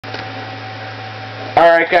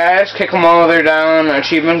Alright guys, kick them while they're down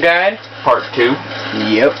achievement guide. Part 2.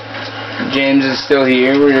 Yep. James is still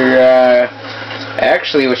here. We're,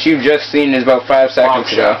 actually what you've just seen is about 5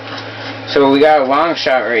 seconds ago. So we got a long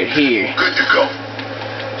shot right here. Good to go.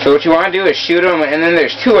 So what you want to do is shoot them, and then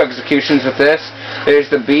there's 2 executions with this. There's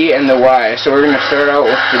the B and the Y. So we're going to start out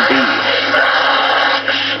with the B.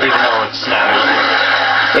 Even though it's not.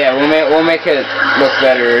 Yeah, we'll make it look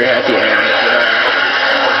better at the end.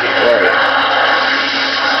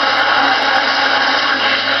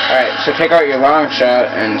 Alright, so take out your long shot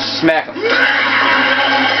and smack them.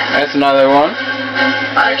 That's another one.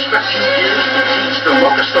 I expect you here to teach the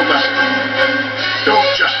locust a lesson.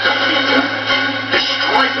 Don't just defeat them.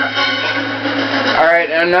 Destroy them.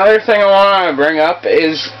 Alright, another thing I want to bring up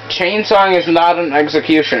is chainsawing is not an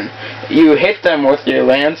execution. You hit them with your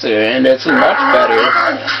lancer and it's much better.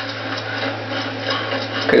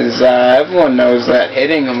 Because everyone knows that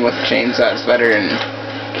hitting them with a chainsaw is better than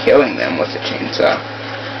killing them with a chainsaw.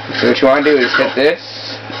 So what you want to do is hit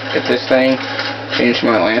this thing, change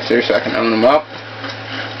my lancer so I can own them up.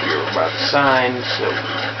 You're about to sign, so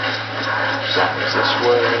signs this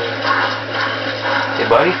way. Hey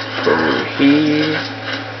buddy. Over here.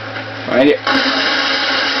 Find it.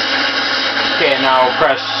 Okay, now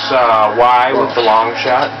press Y with the long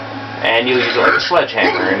shot, and you'll use it like a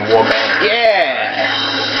sledgehammer and we'll bang. Yeah!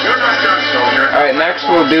 You're not done, soldier. Alright, next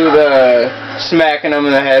we'll do the smacking them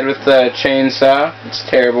in the head with the chainsaw. It's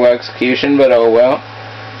terrible execution, but oh well.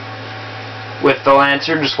 With the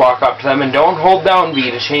lancer, just walk up to them and don't hold down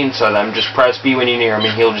B to chainsaw them. Just press B when you're near him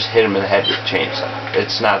and he'll just hit him in the head with the chainsaw.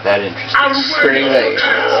 It's not that interesting. It's pretty late.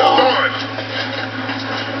 Good.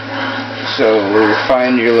 So we'll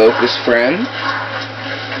find your locust friend.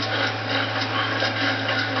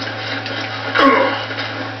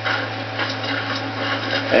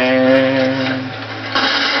 And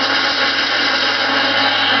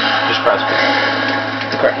Just press B.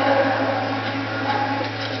 okay.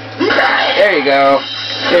 There you go.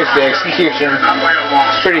 There's the execution. Not by a long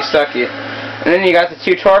It's pretty sucky. And then you got the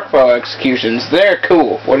 2 torque bow executions. They're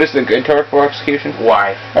cool. What is the good torque bow execution?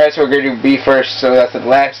 Y. Alright, so we're going to do B first, so that's the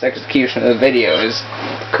last execution of the video is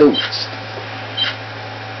coolest.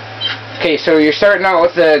 Okay, so you're starting out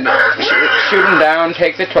with the shoot them down,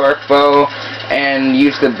 take the torque bow, and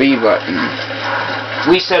use the B button.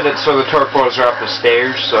 We said it so the torque bows are up the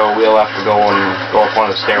stairs, so we'll have to go up one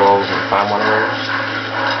of the stairwells and find one of those.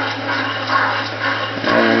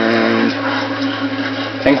 And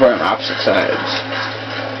I think we're on opposite sides.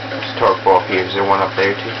 There's a torque bow up here. Is there one up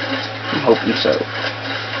there too? I'm hoping so.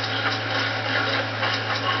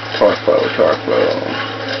 Torque bow, torque bow.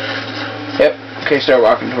 Yep. Okay, start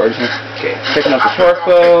walking towards me. Okay. Picking up the torque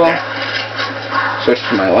bow. Switch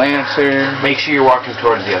to my lancer. Make sure you're walking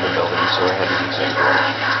towards the other building, so we're heading in the same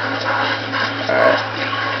direction. Alright.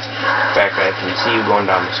 In fact, I can see you going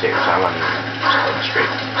down the stairs. I want you to head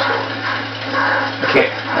straight.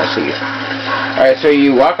 Okay, I see you. Alright, so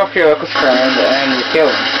you walk up to your locust friend and you kill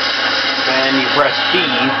him. Then you press B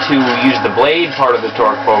to use the blade part of the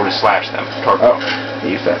torque bow to slash them. Torque bow.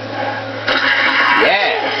 Use that.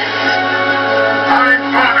 Yeah! I'm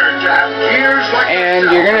honored to have gears like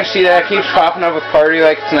And you're gonna see that it keeps popping up with party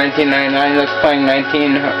like it's 1999. That's playing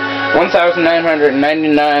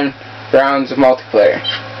 1,999 rounds of multiplayer.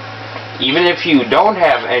 Even if you don't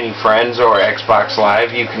have any friends or Xbox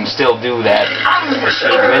Live, you can still do that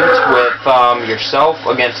achievement with yourself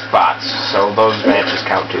against bots. So those matches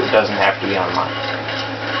count too. It doesn't have to be online.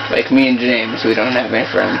 Like me and James, we don't have any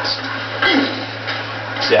friends.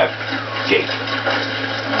 Except Jake.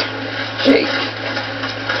 Jake.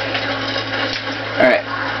 Alright.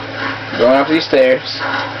 Going up these stairs.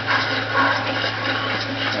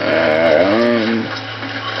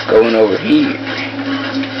 Going over here.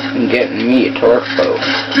 And getting me a torque bow.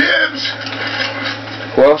 dibs.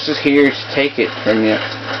 Who else is here to take it from you?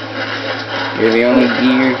 You're the only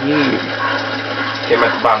gear here. Okay, I'm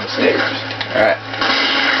at the bottom of the stairs. Alright.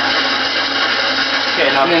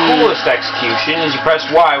 Okay, now the coolest execution is you press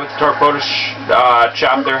Y with the torque bow to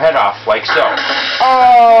chop their head off, like so.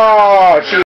 Oh!